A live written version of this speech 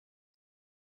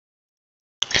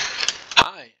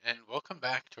Hi, and welcome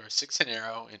back to our Six and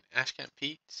Arrow in Ashcan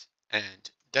Pete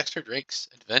and Dexter Drake's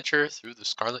adventure through the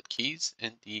Scarlet Keys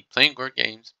in the Playing Board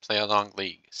Games Playalong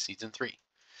League Season 3.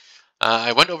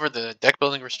 I went over the deck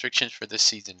building restrictions for this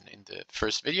season in the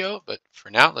first video, but for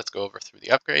now, let's go over through the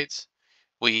upgrades.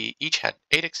 We each had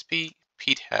 8 XP.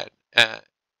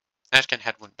 Ashcan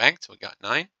had 1 banked, so we got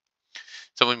 9.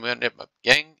 So when we ended up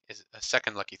getting is a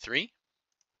second lucky 3,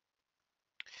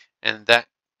 and that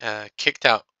kicked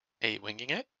out a winging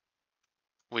it,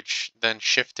 which then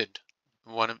shifted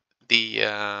one of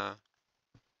the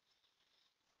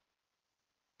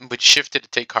which shifted a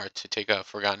take card to take a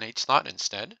Forgotten Age slot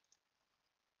instead.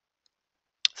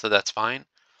 So that's fine.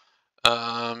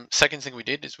 Second thing we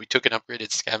did is we took an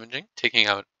upgraded scavenging, taking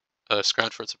out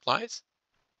scrounge for supplies.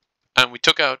 And we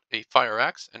took out a fire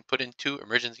axe and put in 2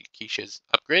 emergency quiches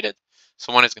upgraded.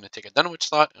 So one is going to take a Dunwich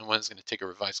slot and one is going to take a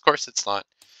revised corset slot.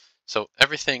 So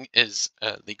everything is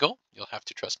legal. You'll have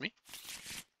to trust me.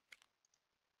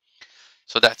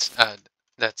 So that's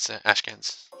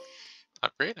Ashcan's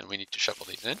upgrade, and we need to shuffle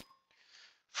these in.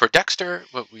 For Dexter,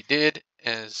 what we did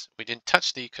is we didn't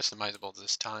touch the customizables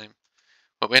this time.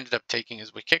 What we ended up taking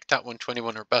is we kicked out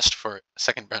 121 or bust for a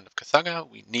second brand of Kathaga.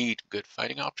 We need good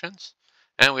fighting options.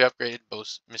 And we upgraded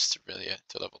both Miss Civilia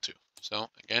to level 2. So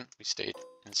again, we stayed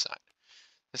inside.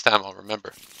 This time I'll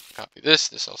remember. Copy this.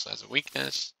 This also has a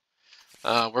weakness.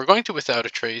 We're going to Without a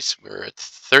Trace. We're at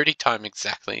 30 time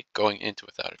exactly going into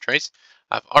Without a Trace.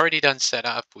 I've already done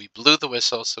setup. We blew the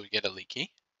whistle so we get a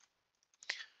leaky.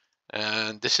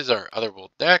 And this is our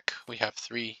Otherworld deck. We have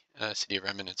 3 City of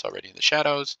Remnants already in the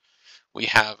shadows. We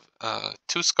have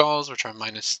 2 skulls, which are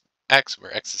minus X,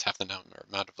 where X is half the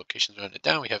amount of locations running it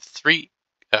down. We have 3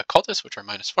 cultists, which are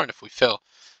 -4, and if we fail,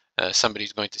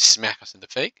 somebody's going to smack us in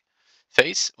the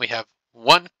face. We have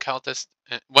 1 cultist,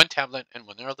 1 tablet, and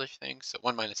 1 other thing. So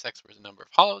 1 minus X was the number of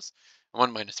hollows, and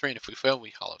 1 -3, and if we fail,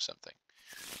 we hollow something.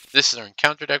 This is our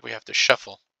encounter deck. We have to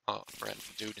shuffle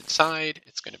random dude inside.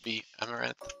 It's going to be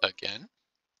Amaranth again.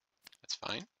 That's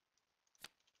fine.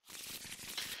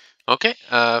 Okay,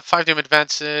 5 doom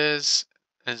advances.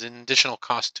 As an additional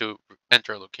cost to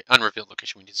enter a unrevealed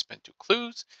location, we need to spend 2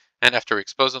 clues. And after we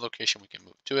expose a location, we can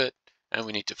move to it. And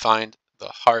we need to find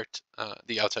the heart,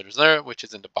 the Outsider's Lair, which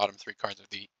is in the bottom 3 cards of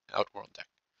the Outworld deck.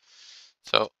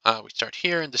 So we start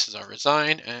here, and this is our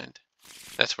Resign, and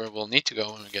that's where we'll need to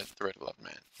go when we get the Red Gloved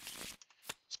Man.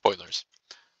 Spoilers.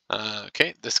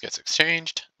 Okay, this gets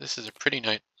exchanged. This is a pretty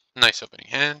nice opening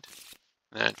hand.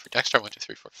 And for Dexter, 1, 2,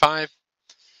 3, 4, 5.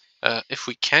 If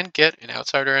we can get an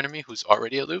outsider enemy who's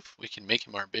already aloof, we can make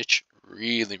him our bitch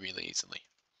really, really easily.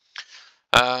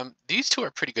 These 2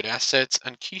 are pretty good assets.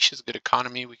 Unquiche is good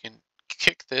economy. We can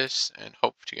kick this and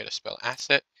hope to get a spell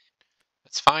asset.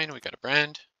 That's fine. We got a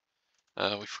brand.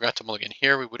 We forgot to mulligan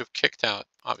here. We would have kicked out,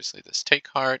 obviously, this take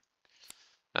heart.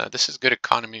 This is good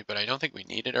economy, but I don't think we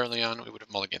need it early on. We would have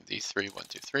mulliganed these 3, 1,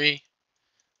 2, 3.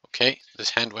 Okay,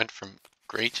 this hand went from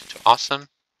great to awesome.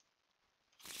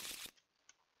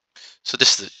 So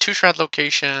this is the 2 shroud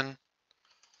location.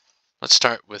 Let's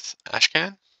start with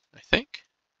Ashcan, I think,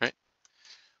 right?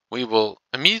 We will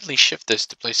immediately shift this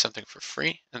to play something for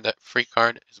free, and that free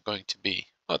card is going to be,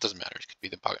 well, it doesn't matter. It could be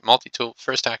the Pocket Multi-Tool.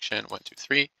 First action, 1, 2,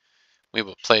 3. We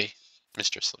will play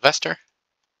Mr. Sylvester.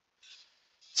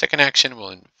 Second action,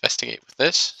 we'll investigate with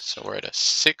this. So we're at a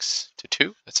 6 to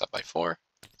 2. That's up by 4.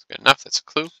 That's good enough. That's a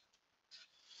clue.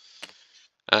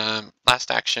 Last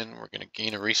action, we're going to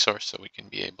gain a resource so we can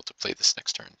be able to play this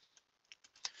next turn.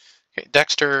 Okay,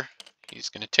 Dexter, he's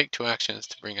going to take 2 actions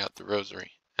to bring out the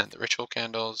Rosary and the Ritual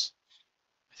Candles.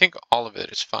 I think all of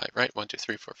it is 5, right? 1, 2,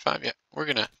 3, 4, 5. Yeah, we're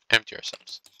going to empty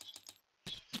ourselves.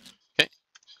 Okay,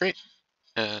 great.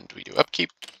 And we do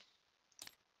upkeep.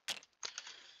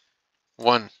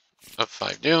 1 of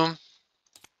 5 doom.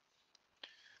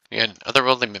 We got an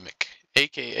Otherworldly Mimic,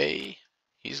 aka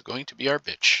he's going to be our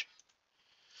bitch.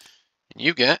 And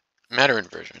you get Matter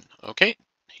Inversion. Okay,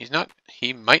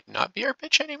 he might not be our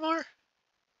bitch anymore.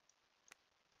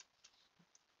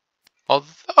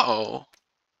 Although,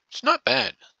 it's not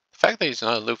bad. The fact that he's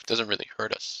not aloof doesn't really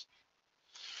hurt us.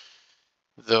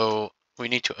 Though, we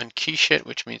need to unquiche it,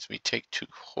 which means we take 2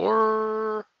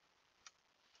 horror.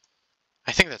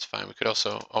 I think that's fine. We could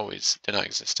also always deny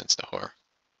existence to horror.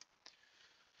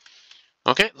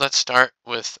 Okay, let's start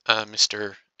with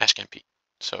Mr. Ashcan Pete.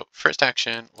 So first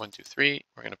action, 1, 2, 3.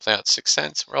 We're going to play out 6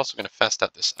 cents. We're also going to fast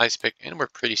out this ice pick, and we're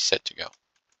pretty set to go.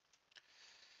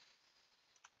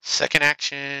 Second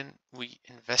action, we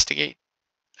investigate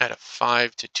at a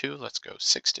 5 to 2. Let's go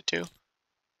 6 to 2.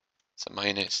 It's a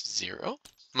 -0.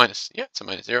 It's a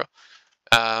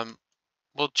 -0.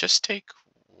 We'll just take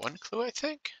 1 clue, I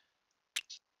think.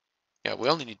 Yeah, we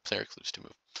only need player clues to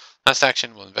move. Last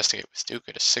action, we'll investigate with Duke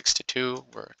at a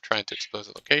 6-2. We're trying to expose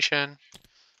a location.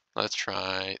 Let's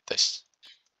try this.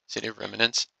 City of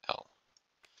Remnants, L.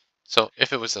 So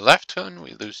if it was the left one,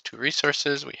 we lose 2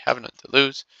 resources. We have none to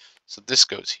lose. So this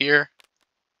goes here.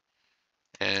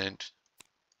 And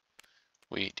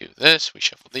we do this. We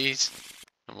shuffle these.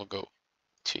 And we'll go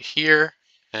to here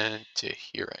and to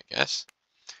here, I guess.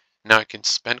 Now I can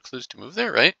spend clues to move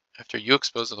there, right? After you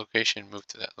expose the location, move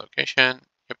to that location.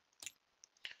 Yep.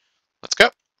 Let's go.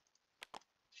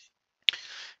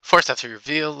 Force after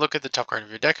reveal, look at the top card of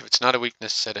your deck. If it's not a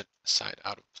weakness, set it aside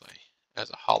out of play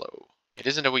as a hollow. It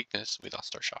isn't a weakness. We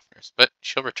lost our Schaffners, but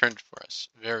she'll return it for us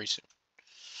very soon.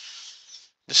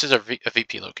 This is a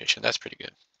VP location. That's pretty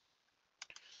good.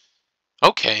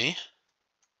 Okay.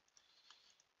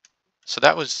 So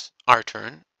that was our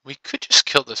turn. We could just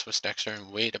kill this with Dexter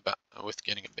and wait about with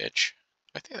getting a bitch.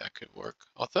 I think that could work.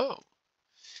 Although,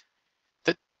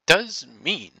 that does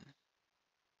mean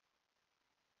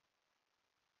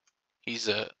he's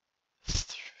a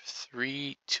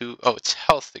 3-2. Oh, it's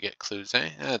health to get clues, eh?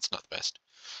 That's not the best.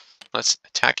 Let's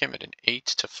attack him at an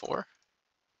 8-4.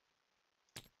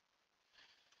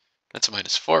 That's a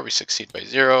 -4. We succeed by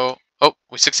 0. Oh,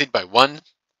 we succeed by 1.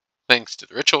 Thanks to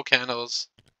the ritual candles.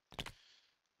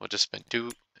 We'll just spend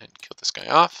 2 and kill this guy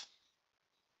off.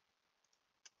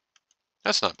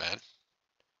 That's not bad.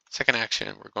 Second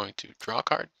action, we're going to draw a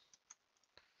card.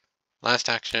 Last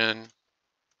action,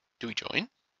 do we join?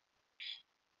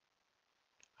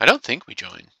 I don't think we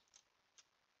join.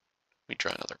 We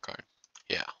draw another card.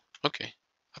 Yeah, okay.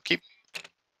 Upkeep.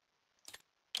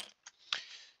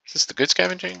 Is this the good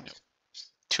scavenging? No.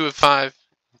 2 of 5.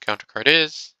 Counter card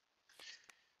is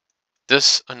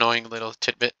this annoying little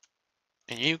tidbit.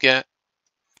 And you get...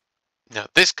 Now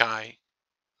this guy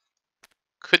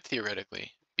could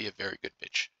theoretically be a very good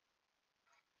bitch.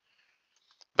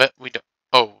 But we don't...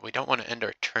 Oh, we don't want to end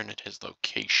our turn at his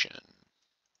location.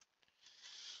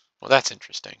 Well, that's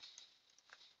interesting.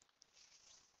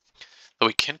 But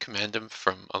we can command him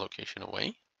from a location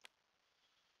away.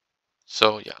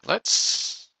 So yeah,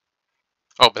 let's...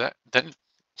 Oh, but that then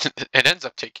it ends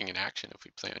up taking an action if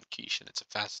we play on Quiche and it's a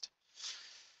fast.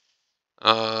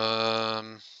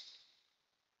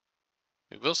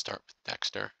 We will start with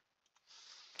Dexter.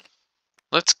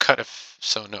 Let's cut if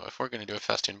we're going to do a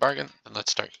fast tune bargain, then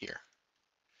let's start here.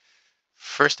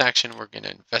 First action, we're going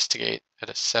to investigate at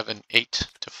a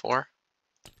 7-8-4.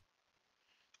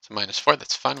 It's a -4.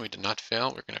 That's fine. We did not fail.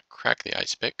 We're going to crack the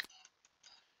ice pick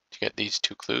to get these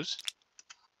 2 clues.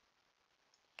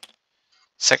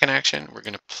 Second action, we're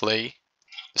going to play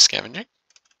the scavenging.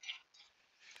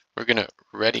 We're going to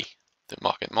ready the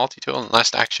market multi-tool. And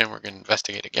last action, we're going to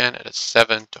investigate again at a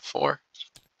 7-4.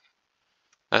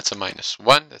 That's a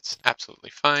 -1. That's absolutely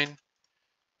fine.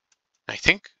 I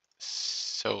think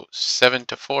so.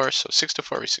 7-4. So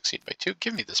 6-4. We succeed by 2.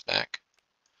 Give me this back.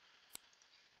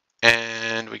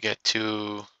 And we get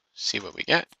to see what we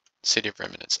get. City of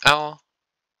Remnants L.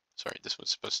 Sorry, this was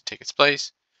supposed to take its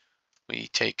place. We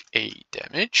take a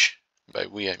damage. By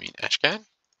we, I mean Ashcan.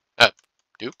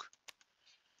 Duke.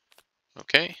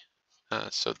 Okay.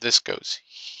 So this goes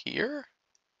here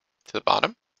to the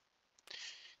bottom.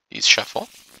 These shuffle.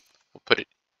 We'll put it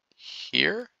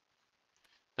here.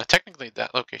 Now technically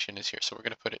that location is here, so we're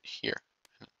going to put it here.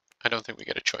 I don't think we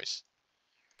get a choice.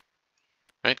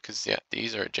 Right? Because yeah,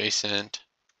 these are adjacent.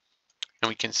 And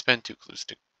we can spend 2 clues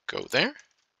to go there.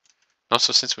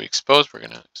 Also, since we exposed, we're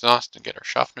going to exhaust and get our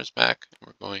Schaffners back. And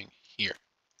we're going here.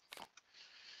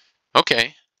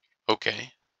 Okay.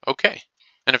 Okay. Okay.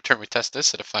 End of turn, we test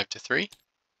this at a 5-3.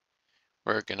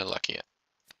 We're going to lucky it.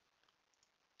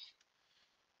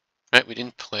 Right, we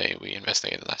didn't play. We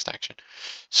investigated last action.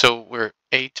 So we're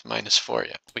 8 -4.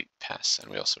 Yeah, we pass. And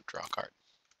we also draw a card.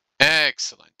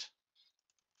 Excellent.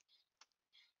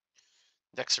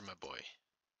 Dexter, my boy.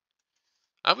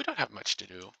 We don't have much to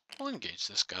do. We'll engage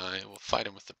this guy. We'll fight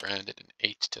him with the brand at an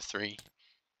 8-3.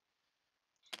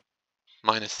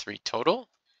 -3 total.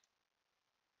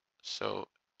 So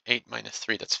 8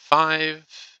 -3, that's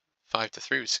 5.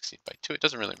 5-3, we succeed by 2. It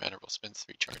doesn't really matter. We'll spend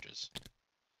 3 charges.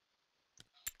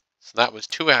 So that was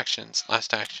 2 actions.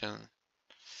 Last action.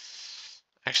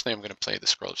 Actually, I'm going to play the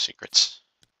Scroll of Secrets.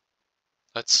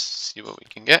 Let's see what we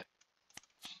can get.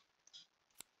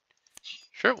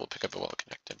 Sure, we'll pick up a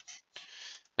well-connected.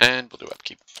 And we'll do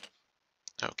upkeep.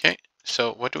 Okay,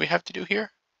 so what do we have to do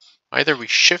here? Either we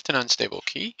shift an unstable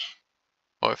key,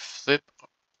 or flip.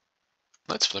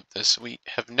 Let's flip this. We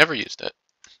have never used it.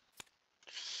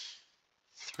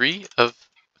 3 of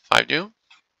 5 doom.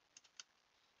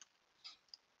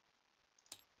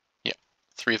 Yeah,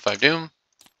 3 of 5 doom.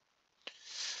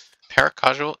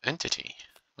 Paracausal entity.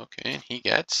 Okay, and he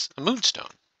gets a moonstone.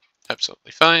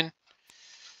 Absolutely fine.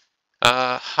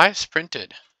 Highest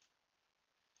printed.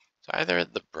 It's either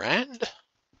the brand.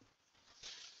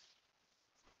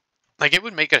 Like, it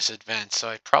would make us advance, so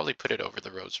I'd probably put it over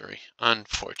the rosary,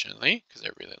 unfortunately, because I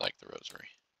really like the rosary.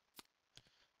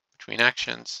 Between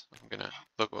actions, I'm gonna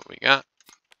look what we got.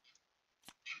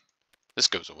 This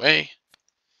goes away.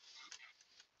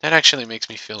 That actually makes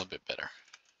me feel a bit better.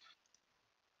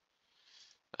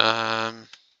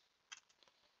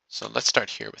 So let's start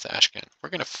here with Ashcan. We're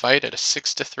gonna fight at a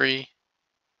 6-3.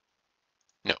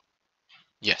 No.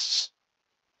 Yes.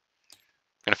 I'm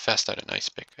gonna fast out a nice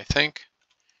pick, I think.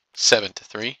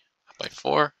 7-3. Up by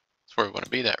 4. That's where we want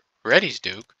to be. That readies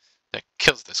Duke. That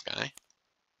kills this guy.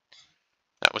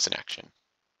 That was an action.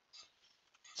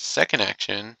 Second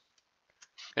action.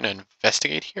 I'm gonna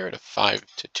investigate here at a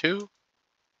 5-2.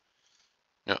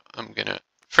 No,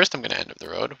 first I'm gonna end of the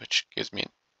road, which gives me,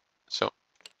 so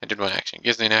I did one action.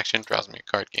 Gives me an action, draws me a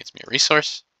card, gains me a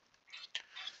resource.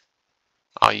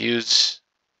 I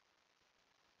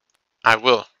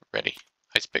will ready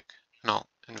ice pick, and I'll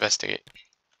investigate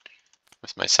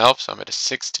with myself. So I'm at a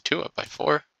 6-2, up by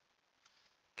 4.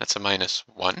 That's a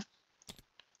 -1.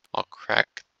 I'll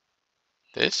crack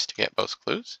this to get both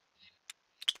clues.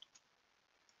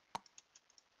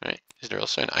 All right, is there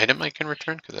also an item I can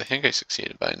return? Because I think I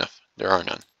succeeded by enough. There are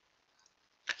none.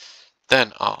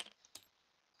 Then I'll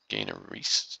gain a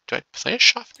resource. Do I play a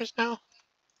Schaffner's now?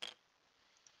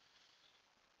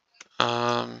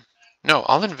 No,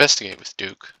 I'll investigate with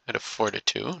Duke at a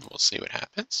 4-2, and we'll see what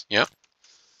happens. Yep.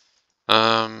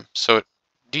 So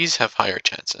these have higher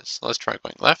chances. So let's try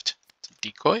going left. It's a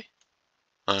decoy.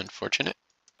 Unfortunate.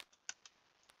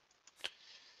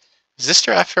 Is this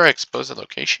after I expose a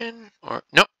location? Or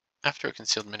nope, after a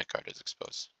concealed minute card is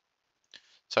exposed.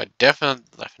 So I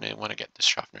definitely want to get the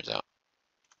Schaffner's out.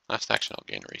 Last action, I'll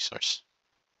gain a resource.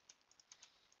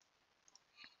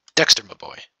 Dexter, my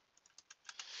boy.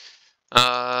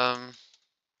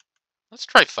 Let's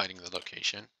try fighting the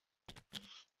location.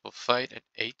 We'll fight at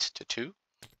 8-2.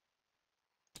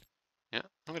 Yeah,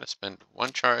 I'm gonna spend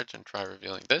 1 charge and try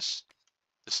revealing this.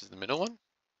 This is the middle one.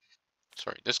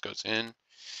 Sorry, this goes in.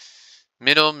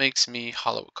 Middle makes me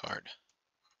hollow a card.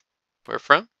 Where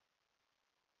from?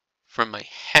 From my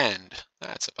hand.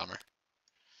 That's a bummer.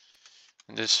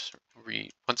 And this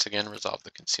once again resolve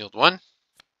the concealed one.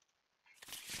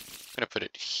 I'm gonna put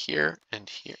it here and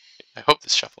here. I hope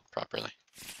this shuffled properly.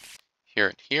 Here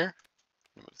and here.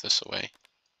 Move this away.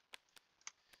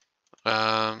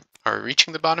 Are we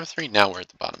reaching the bottom 3? Now we're at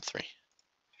the bottom 3.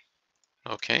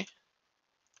 Okay.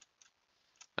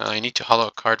 I need to hollow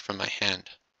a card from my hand.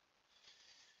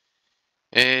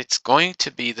 It's going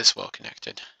to be this well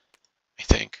connected, I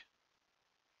think.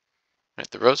 Right,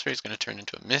 the rosary is going to turn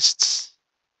into a mists.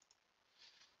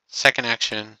 Second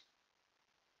action.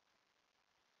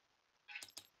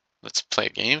 Let's play a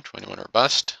game. 21 or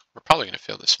bust. We're probably going to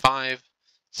fail this 5,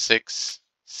 6,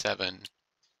 7,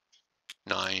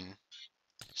 9,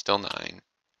 still 9,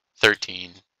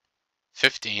 13,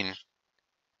 15,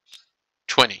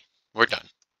 20. We're done.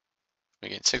 We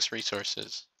gain 6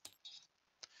 resources.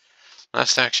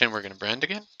 Last action, we're going to brand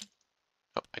again.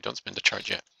 Oh, I don't spend a charge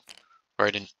yet. Or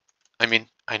I didn't. I mean,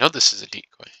 I know this is a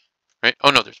decoy, right?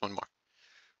 Oh no, there's one more.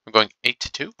 We're going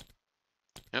 8-2.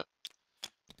 Yep.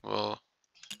 We'll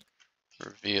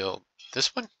reveal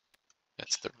this one.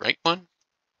 That's the right one.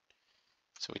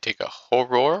 So we take a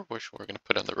horror, which we're going to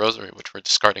put on the rosary, which we're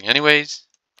discarding anyways.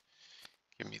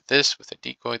 Give me this with a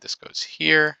decoy. This goes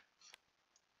here.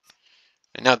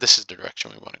 And now this is the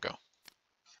direction we want to go.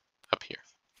 Up here.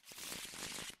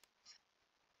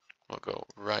 We'll go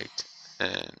right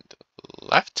and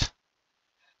left.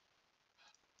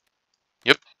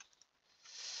 Yep.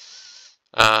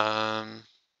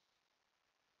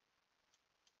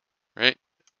 Right.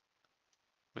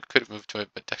 We could have moved to it,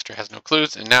 but Dexter has no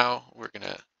clues. And now we're going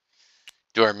to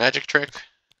do our magic trick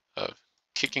of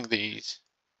kicking these,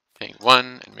 paying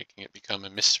 1, and making it become a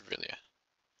Miss Servilia.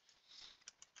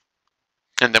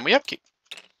 And then we upkeep.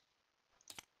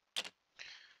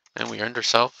 And we earned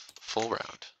ourselves a full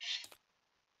round.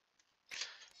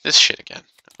 This shit again.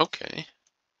 Okay.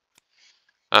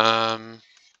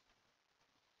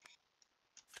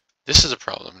 This is a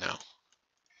problem now.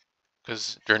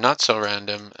 Because they're not so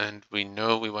random, and we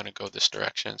know we want to go this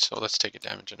direction, so let's take a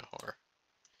damage and a horror.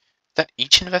 Is that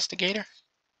each investigator?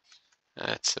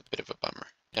 That's a bit of a bummer.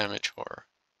 Damage, horror.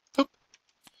 Boop.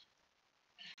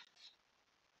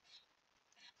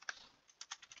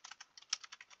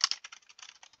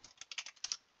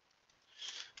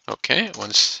 Okay,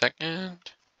 1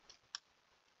 second.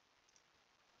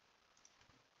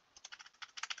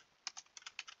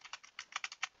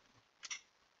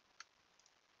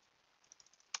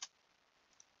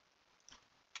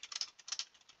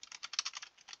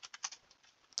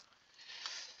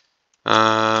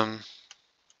 Yeah,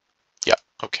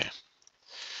 okay.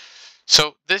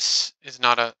 So this is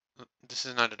not a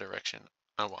direction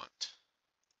I want.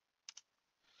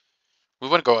 We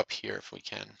want to go up here if we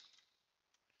can.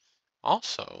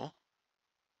 Also,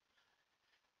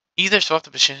 either swap the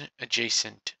position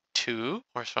adjacent to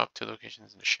or swap two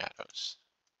locations in the shadows.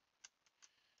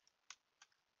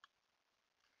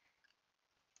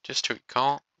 Just to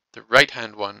recall, the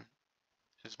right-hand one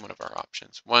is one of our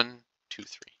options. 1, 2,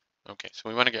 3. Okay, so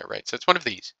we want to get right. So it's one of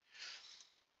these.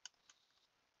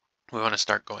 We want to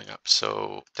start going up.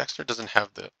 So Dexter doesn't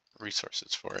have the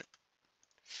resources for it.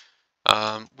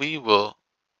 We will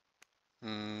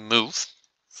move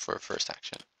for first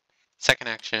action. Second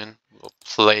action, we'll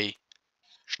play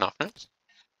Schnaufners.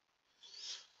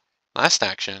 Last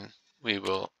action, we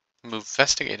will move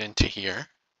investigate into here.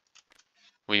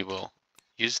 We will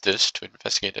use this to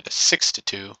investigate at a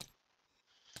 6-2.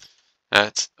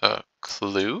 That's a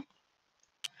clue.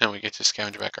 And we get to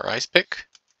scavenge back our ice pick.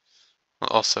 We'll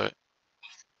also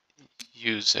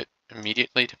use it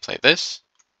immediately to play this.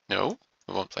 No,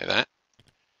 we won't play that.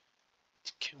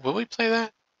 Will we play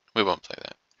that? We won't play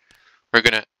that. We're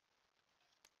going to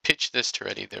pitch this to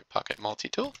ready the pocket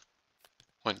multi-tool.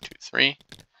 1, 2, 3.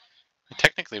 And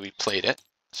technically we played it,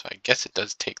 so I guess it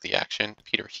does take the action.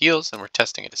 Peter heals, and we're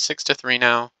testing it at 6-3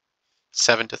 now.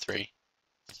 7-3.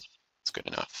 It's good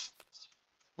enough.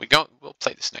 We'll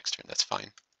play this next turn, that's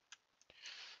fine.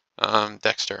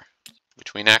 Dexter,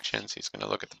 between actions, he's going to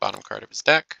look at the bottom card of his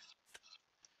deck.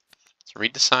 So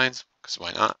read the signs, because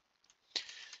why not?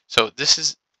 So this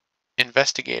is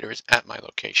investigators at my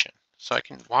location. So I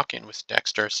can walk in with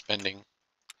Dexter spending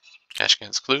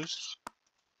Ashcan's clues.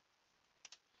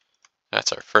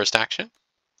 That's our first action.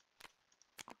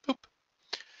 Boop.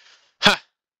 Ha!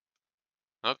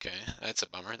 Okay, that's a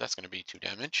bummer. That's going to be 2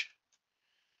 damage,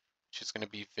 which is going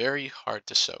to be very hard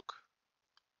to soak.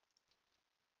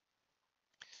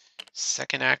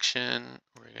 Second action,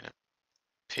 we're going to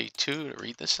pay 2 to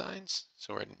read the signs.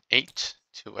 So we're at an 8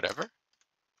 to whatever.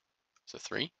 So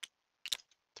 3.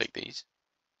 Take these.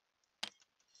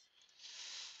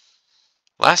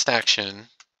 Last action,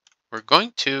 we're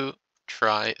going to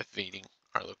try evading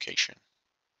our location.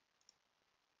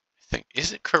 I think,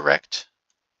 is it correct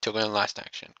to go in last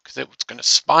action? Because it's going to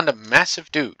spawn a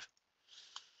massive dude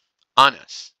on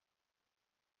us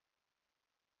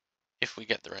if we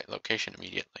get the right location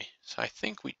immediately. So I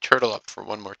think we turtle up for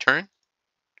 1 more turn.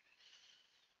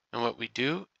 And what we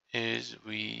do is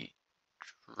we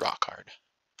draw card.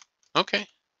 Okay,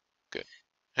 good.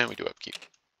 And we do upkeep.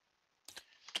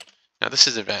 Now this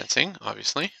is advancing,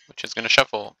 obviously, which is going to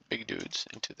shuffle big dudes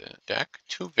into the deck.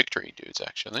 2 victory dudes,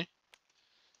 actually.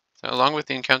 So along with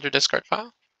the encounter discard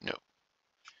pile? No.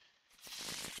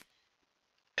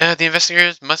 The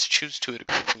investigators must choose 2 at a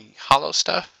group. We hollow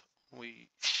stuff, we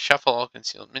shuffle all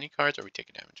concealed mini cards, or we take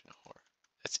a damage and a horror.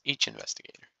 That's each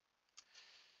investigator.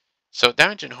 So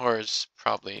damage and horror is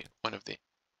probably one of the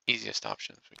easiest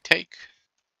options we take.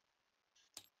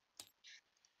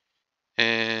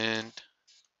 And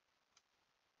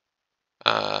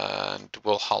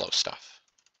we'll hollow stuff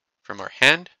from our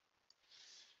hand.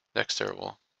 Dexter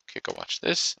will kick a watch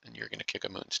this, and you're going to kick a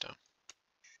moonstone.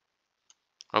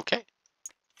 Okay.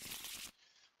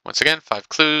 Once again, 5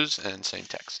 clues and same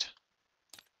text.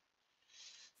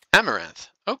 Amaranth.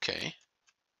 Okay.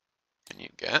 And you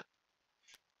get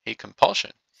a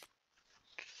compulsion.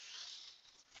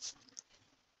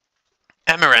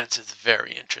 Amaranth is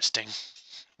very interesting,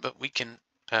 but we can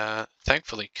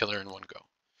thankfully kill her in 1 go.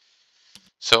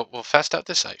 So we'll fast out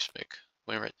this ice pick.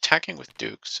 We're attacking with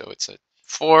Duke, so it's a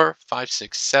 4, 5,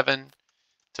 6, 7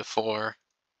 to 4.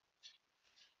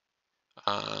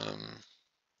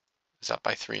 Is that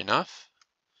by 3 enough?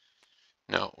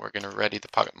 No, we're going to ready the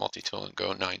pocket multi-tool and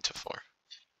go 9 to 4.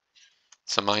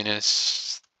 So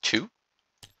 -2.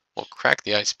 We'll crack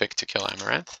the ice pick to kill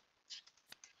Amaranth.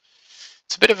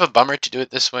 It's a bit of a bummer to do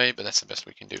it this way, but that's the best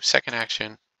we can do. Second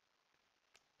action,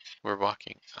 we're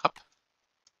walking up.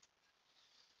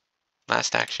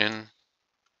 Last action,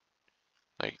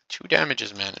 like 2 damage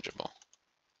is manageable.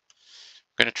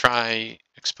 We're going to try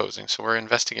exposing, so we're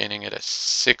investigating at a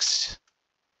 6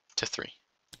 to 3.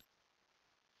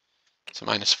 So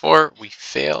 -4, we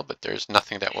fail, but there's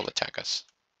nothing that will attack us.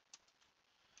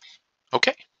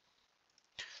 Okay.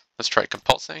 Let's try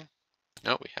compulsing.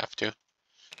 No, we have to.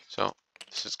 So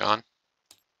this is gone.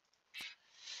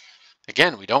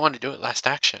 Again, we don't want to do it last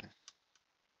action,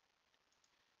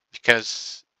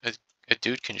 because a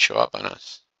dude can show up on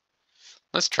us.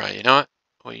 Let's try, you know what?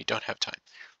 We don't have time.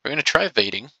 We're going to try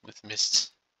evading with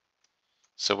mists.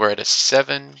 So we're at a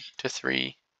 7 to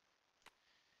 3.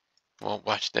 We'll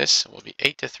watch this. We'll be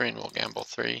 8-3 and we'll gamble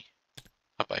 3.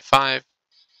 Up by 5.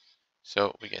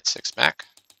 So we get 6 back.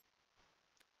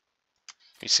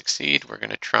 We succeed. We're going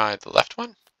to try the left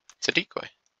one. It's a decoy.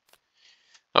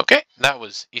 Okay, that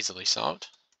was easily solved.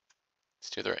 Let's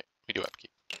do the right. We do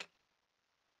upkeep.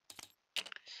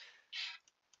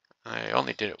 I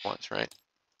only did it once, right?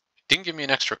 It didn't give me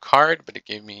an extra card, but it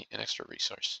gave me an extra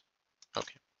resource.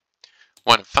 Okay.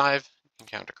 1 of 5.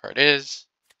 Encounter card is...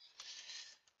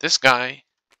 This guy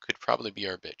could probably be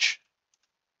our bitch.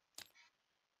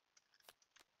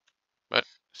 But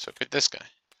so could this guy.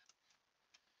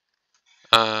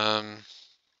 3-3,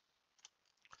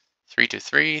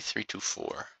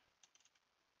 3-4.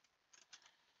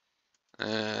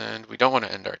 And we don't want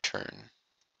to end our turn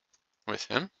with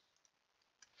him.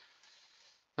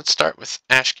 Let's start with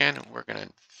Ashcan, and we're going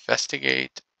to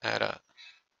investigate at a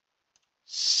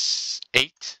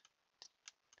 8.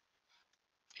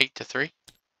 8-3.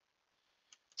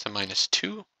 It's a -2.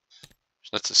 So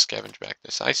let's just scavenge back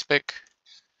this ice pick.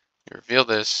 We reveal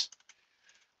this.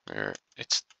 Where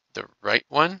it's the right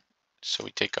one. So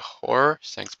we take a horror.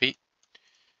 Thanks, Pete.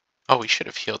 Oh, we should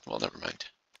have healed. Well, never mind.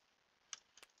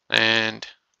 And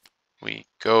we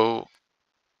go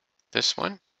this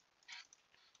one.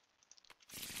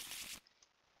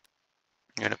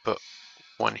 I'm going to put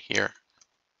one here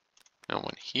and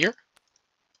one here.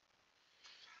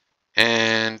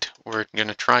 And we're going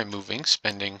to try moving,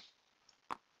 spending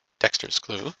Dexter's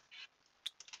Clue.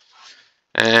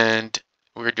 And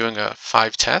we're doing a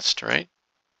 5 test, right?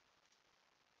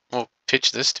 We'll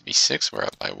pitch this to be 6. We're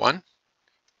up by 1.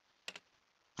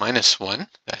 -1.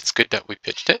 That's good that we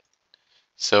pitched it.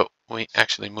 So we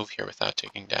actually move here without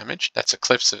taking damage. That's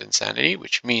Eclipse of Insanity,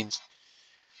 which means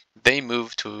they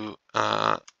move to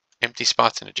empty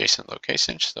spots in adjacent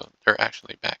locations. So they're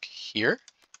actually back here.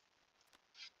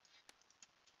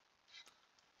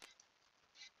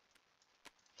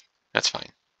 That's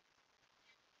fine.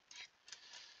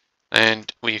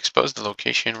 And we expose the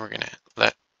location. We're going to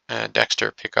let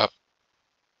Dexter pick up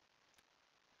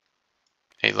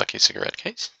a lucky cigarette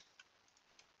case.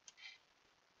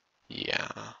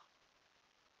 Yeah.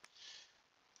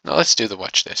 Now let's do the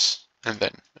watch this. And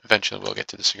then eventually we'll get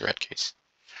to the cigarette case.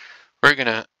 We're going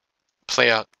to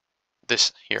play out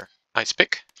this here. Ice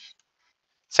pick.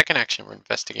 Second action, we're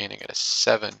investigating at a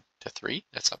 7-3.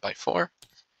 That's up by 4.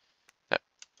 That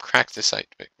cracks this ice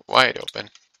pick wide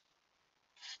open.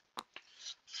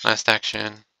 Last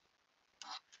action,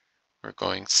 we're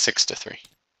going 6-3.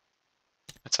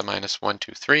 That's a -1,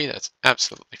 2, 3. That's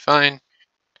absolutely fine.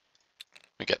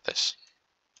 We get this.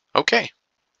 Okay.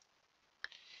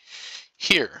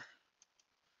 Here.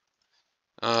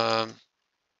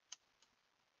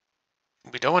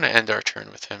 We don't want to end our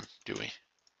turn with him, do we?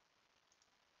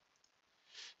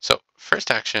 So,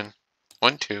 first action,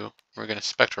 1, 2. We're going to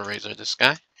Spectral Razor this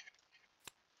guy.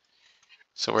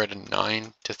 So we're at a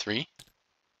 9-3.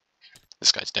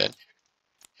 This guy's dead.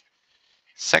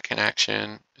 Second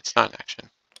action, it's not an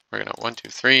action. We're going to 1, 2,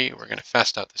 3. We're going to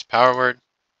fast out this power word.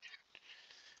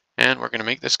 And we're going to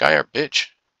make this guy our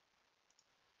bitch.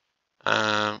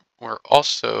 We're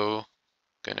also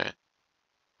going to,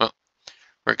 well,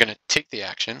 we're going to take the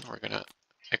action. We're going to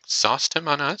exhaust him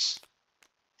on us.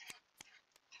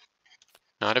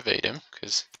 Not evade him,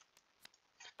 because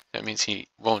that means he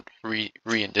won't re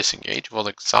and disengage. We'll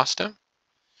exhaust him.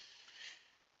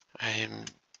 I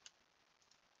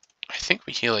think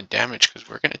we heal in damage because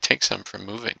we're going to take some from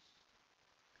moving.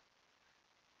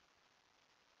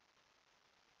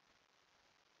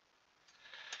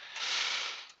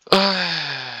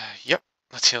 Yep,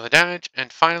 let's heal the damage.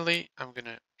 And finally, I'm going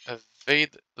to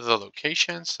evade the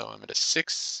location. So I'm at a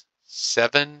 6,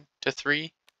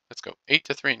 7-3. Let's go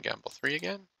 8-3 and gamble 3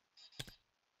 again.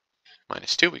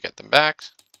 -2, we get them back.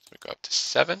 So we go up to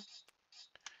 7.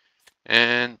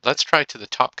 And let's try to the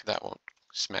top, because that won't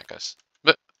smack us.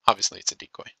 But obviously it's a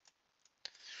decoy.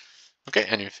 Okay,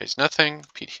 enemy phase nothing.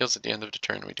 Pete heals at the end of the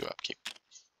turn. We do upkeep.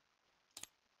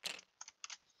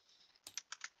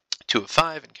 2 of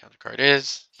 5, and counter card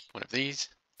is one of these.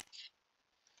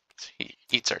 So he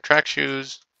eats our track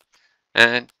shoes.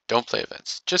 And don't play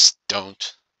events. Just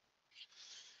don't.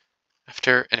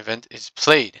 After an event is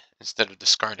played instead of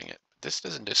discarding it. This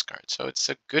doesn't discard, so it's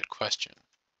a good question.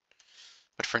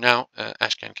 But for now,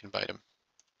 Ashcan can bite him.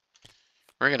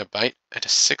 We're going to bite at a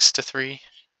 6-3,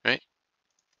 right?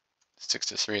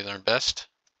 6-3 is our best.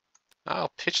 I'll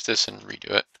pitch this and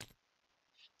redo it.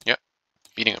 Yep,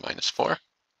 beating a -4.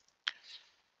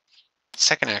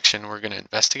 Second action, we're going to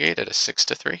investigate at a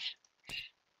 6-3.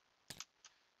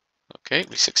 Okay,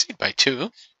 we succeed by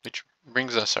 2, which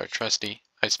brings us our trusty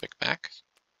ice pick back.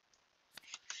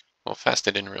 We'll fast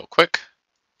it in real quick.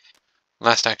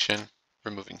 Last action,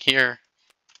 removing here,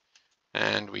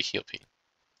 and we heal Pete.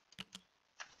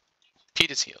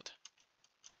 Pete is healed.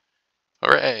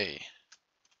 Hooray!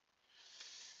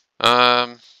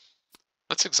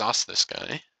 Let's exhaust this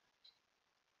guy.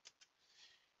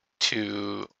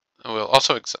 We'll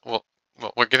also well,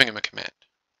 we're giving him a command.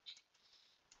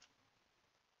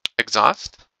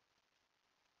 Exhaust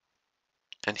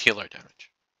and heal our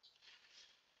damage.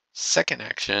 Second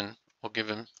action, we'll give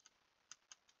him.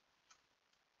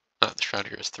 The shroud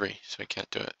here is 3, so he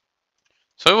can't do it.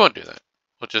 So we won't do that.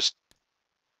 We'll just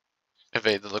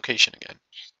evade the location again.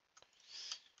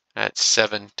 At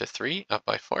 7 to 3, up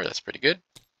by 4. That's pretty good.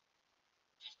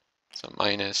 So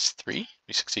 -3,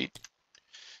 we succeed.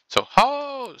 So,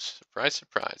 oh, surprise,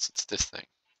 surprise, it's this thing.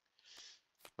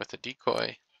 With the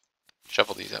decoy,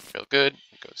 shuffle these up real good.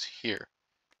 It goes here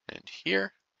and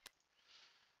here.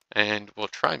 And we'll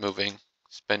try moving,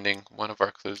 spending one of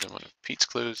our clues and one of Pete's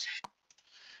clues.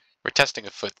 We're testing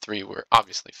a foot 3. We're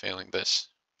obviously failing this.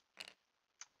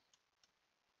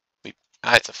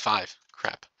 It's a 5.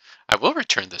 Crap. I will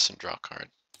return this and draw a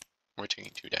card. We're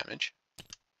taking 2 damage.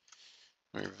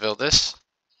 We reveal this,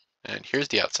 and here's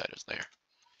the outsider's lair.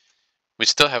 We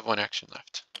still have 1 action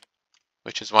left,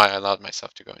 which is why I allowed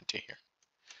myself to go into here.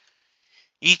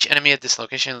 Each enemy at this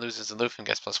location loses aloof and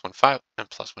gets +1 5 and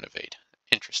 +1 evade.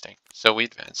 Interesting. So we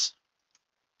advance.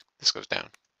 This goes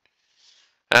down.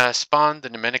 Spawn the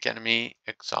mnemonic enemy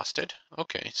exhausted.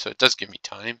 Okay, so it does give me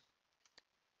time.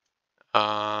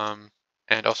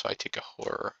 And also I take a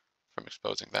horror from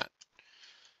exposing that.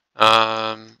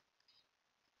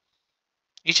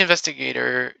 Each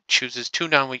investigator chooses 2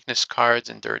 non-weakness cards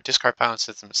and their discard pile and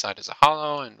sets them aside as a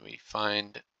hollow, and we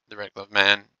find the Red Glove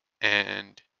Man.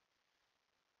 And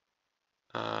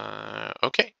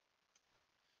okay.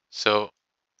 So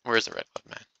where's the Red Glove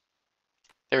Man?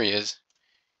 There he is.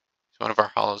 He's one of our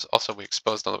hollows. Also, we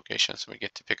expose the location, so we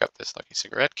get to pick up this lucky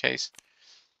cigarette case.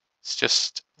 It's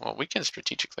just, well, we can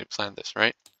strategically plan this,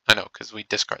 right? I know, because we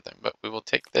discard them, but we will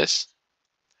take this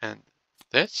and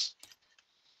this,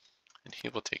 and he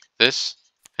will take this,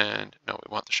 and no,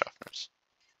 we want the sharpeners.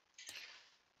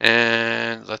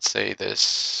 And let's say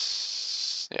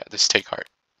this, yeah, this take heart.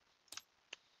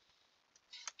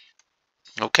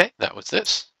 Okay, that was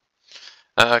this.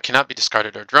 Cannot be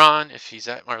discarded or drawn. If he's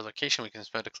at our location, we can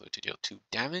spend a clue to deal 2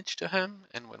 damage to him,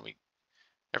 and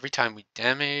every time we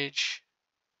damage,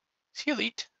 is he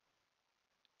elite?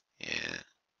 Yeah.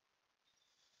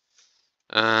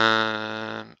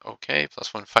 Okay,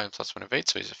 +1 5, +1 evade,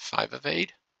 so he's a 5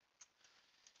 evade.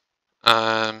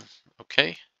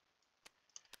 Okay.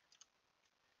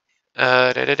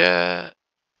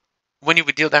 When you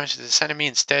would deal damage to this enemy,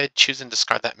 instead choose and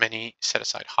discard that many set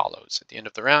aside hollows. At the end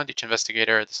of the round, each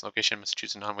investigator at this location must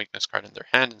choose a non-weakness card in their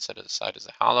hand and set it aside as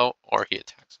a hollow, or he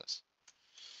attacks us.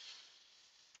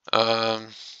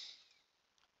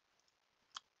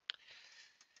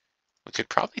 We could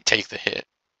probably take the hit.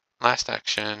 Last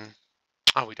action.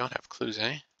 Oh, we don't have clues,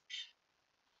 eh?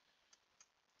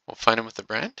 We'll find him with the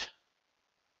brand.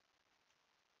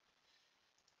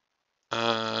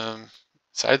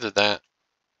 It's either that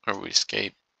or we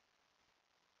escape.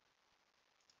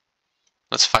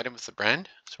 Let's fight him with the brand.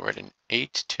 So we're at an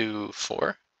 8 to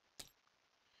 4.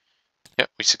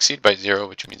 Yep, we succeed by 0,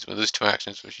 which means we lose 2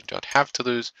 actions, which you don't have to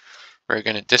lose. We're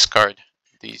going to discard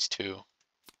these 2.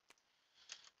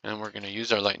 And we're going to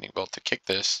use our lightning bolt to kick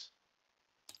this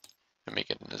and make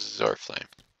it an Azure Flame.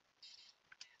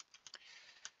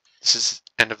 This is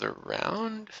end of the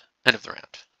round. End of the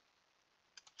round.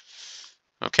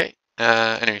 Okay,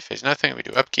 enemy phase nothing. We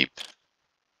do upkeep.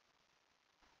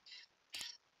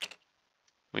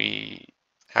 We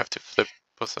have to flip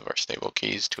both of our stable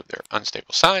keys to their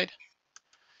unstable side.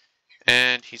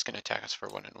 And he's going to attack us for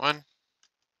 1 and 1.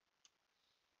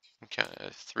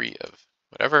 Okay, 3 of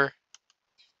whatever.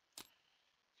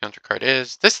 Counter card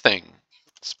is this thing.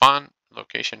 Spawn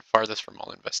location farthest from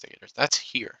all investigators. That's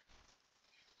here.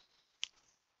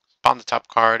 Spawn the top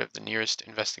card of the nearest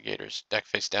investigator's deck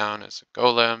face down as a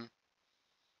golem.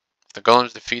 If the golem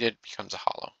is defeated, it becomes a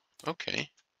hollow.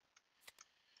 Okay.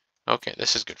 Okay,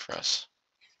 this is good for us.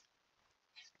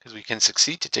 Because we can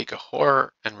succeed to take a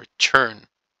horror and return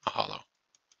a hollow.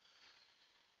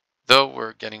 Though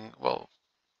we're getting, well,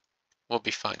 we'll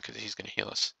be fine because he's going to heal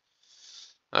us.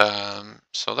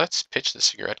 So let's pitch the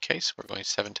cigarette case. We're going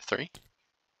 7 to 3.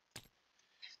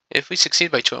 If we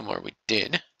succeed by 2 or more, we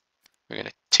did. We're going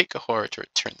to take a horror to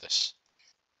return this.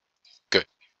 Good.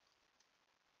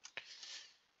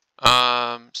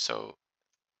 So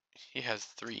he has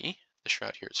 3. The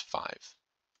shroud here is 5.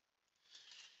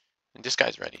 And this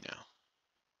guy's ready now.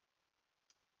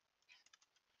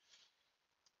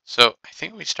 So I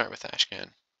think we start with Ashcan.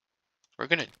 We're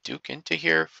going to duke into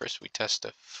here. First we test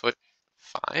a foot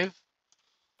 5.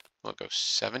 We'll go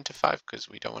 7 to 5 because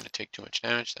we don't want to take too much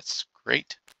damage. That's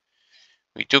great.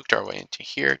 We duked our way into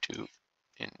here to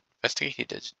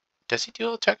investigate. Does he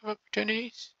do attack of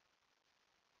opportunities?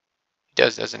 He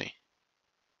does, doesn't he?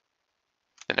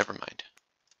 Then never mind.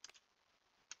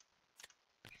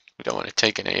 We don't want to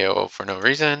take an AO for no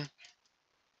reason.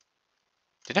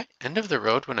 Did I end of the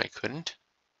road when I couldn't?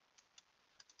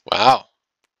 Wow.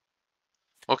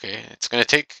 Okay, it's going to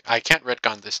take... I can't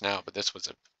retcon this now, but this was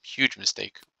a huge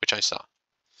mistake, which I saw.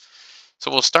 So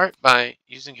we'll start by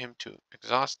using him to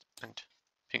exhaust and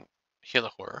heal a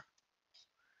horror.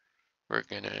 We're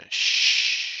going to...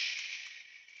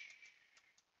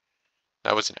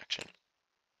 That was an action.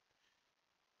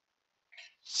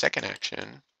 Second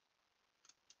action.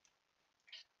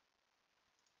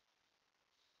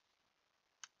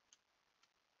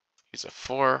 He's a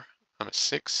 4. I'm a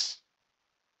 6.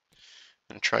 I'm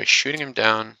going to try shooting him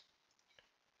down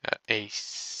at a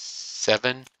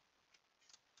 7.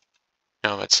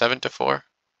 No, I'm at 7 to 4.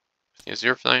 With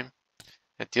Zero Flame.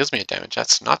 It deals me a damage.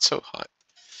 That's not so hot.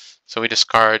 So we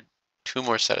discard 2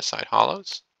 more set-aside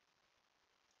hollows.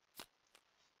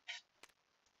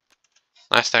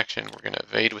 Last action, we're going to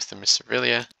evade with the Miss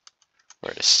Aurelia. We're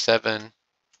at a 7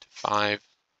 to 5.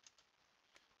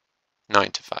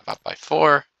 9 to 5 up by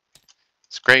 4.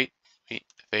 It's great. We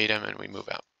evade him and we move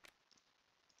out.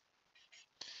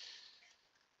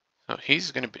 So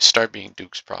he's going to start being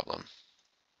Duke's problem.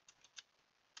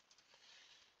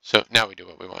 So now we do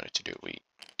what we wanted to do. We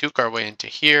Duke our way into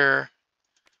here.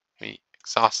 We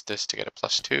exhaust this to get a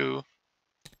 +2.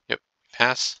 Yep,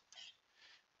 pass.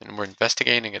 And we're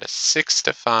investigating at a 6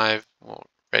 to 5. We'll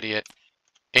ready it.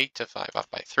 8 to 5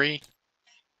 up by 3.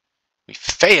 We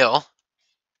fail.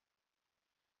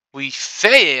 We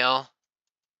fail.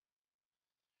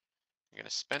 We're going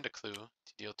to spend a clue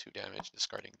to deal 2 damage,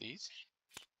 discarding these.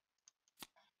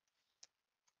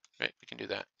 Right, we can do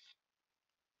that.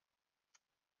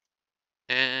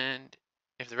 And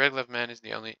if the red glove man is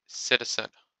the only citizen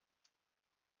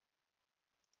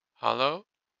hollow,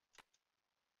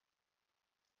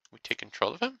 we take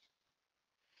control of him.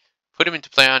 Put him into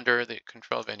play under the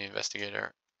control of any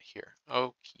investigator here.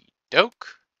 Okie doke.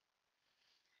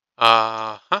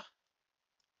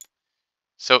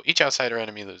 So each outsider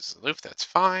enemy loses a loop. That's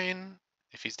fine.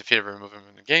 If he's defeated, we remove him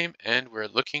from the game. And we're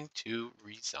looking to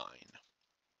resign.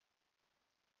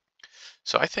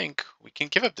 So I think we can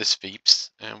give up this Veeps,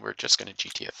 and we're just going to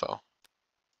GTFO.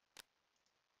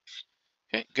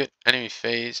 Okay, good. Enemy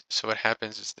phase. So what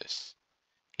happens is this.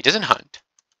 He doesn't hunt,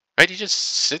 right? He just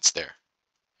sits there.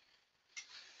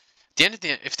 At the end of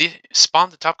the if they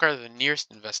spawn the top card of the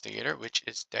nearest investigator, which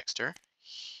is Dexter,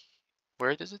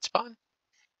 where does it spawn?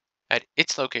 At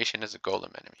its location as a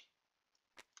golem enemy.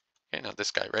 Okay, now this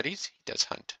guy readies. He does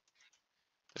hunt.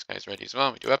 This guy's ready as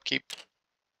well. We do upkeep.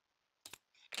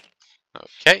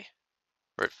 Okay.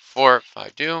 We're at 4,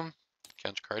 5 doom.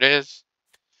 Counter card is.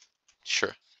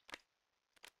 Sure.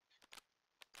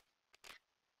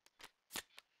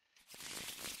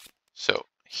 So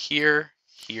here,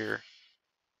 here,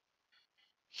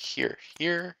 here,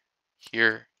 here,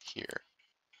 here, here,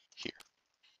 here.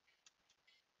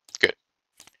 Good.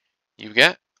 You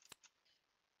get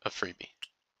a freebie.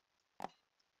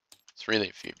 It's really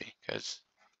a freebie because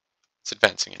it's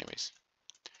advancing anyways.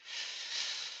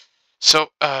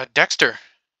 So Dexter,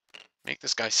 make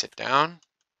this guy sit down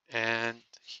and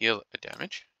heal a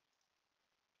damage.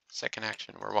 Second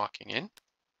action, we're walking in.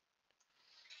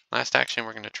 Last action,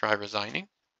 we're going to try resigning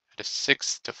at a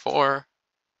 6 to 4.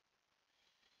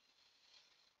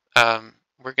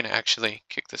 We're going to actually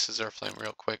kick this Azure Flame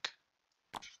real quick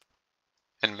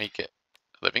and make it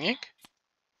Living Ink.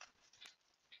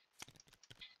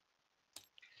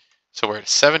 So we're at a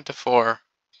 7 to 4.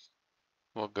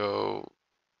 We'll go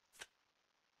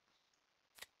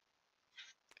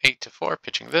 8 to 4,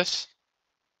 pitching this.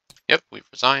 Yep, we've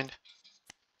resigned.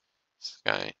 This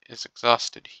guy is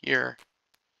exhausted here,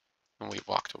 and we've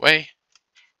walked away.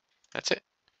 That's it.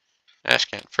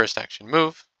 Ashcan, first action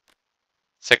move.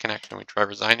 Second action, we try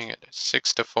resigning at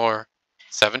 6 to 4,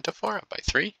 7 to 4, up by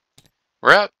 3.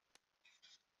 We're up.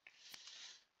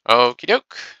 Okie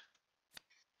doke.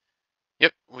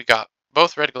 Yep, we got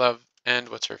both red glove and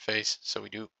what's her face, so we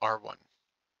do R1.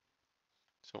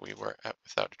 So we were at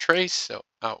without a trace, so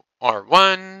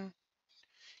R1.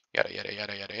 Yada, yada,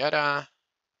 yada, yada, yada.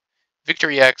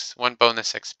 Victory X, 1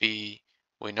 bonus XP.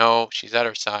 We know she's at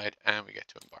our side, and we get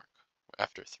to embark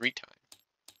after 3 times.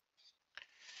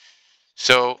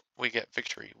 So we get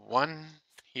victory 1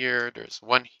 here, there's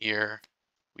 1 here.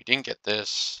 We didn't get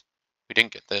this. We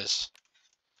didn't get this.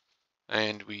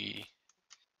 And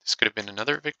this could have been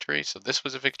another victory. So this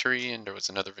was a victory, and there was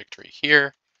another victory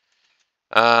here.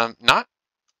 Not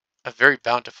a very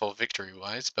bountiful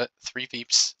victory-wise, but 3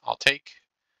 veeps I'll take.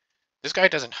 This guy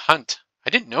doesn't hunt. I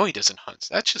didn't know he doesn't hunt.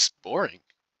 That's just boring.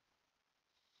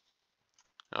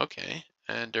 Okay,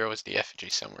 and there was the effigy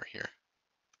somewhere here.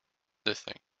 This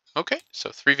thing. Okay, so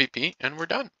 3 VP, and we're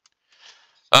done.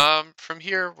 From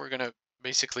here, we're going to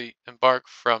basically embark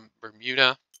from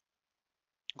Bermuda,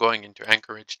 going into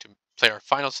Anchorage to play our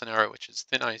final scenario, which is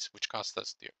Thin Ice, which costs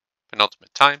us the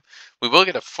penultimate time. We will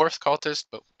get a 4th cultist,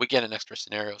 but we get an extra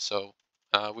scenario, so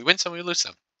we win some, we lose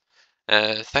some.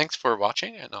 Thanks for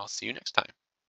watching, and I'll see you next time.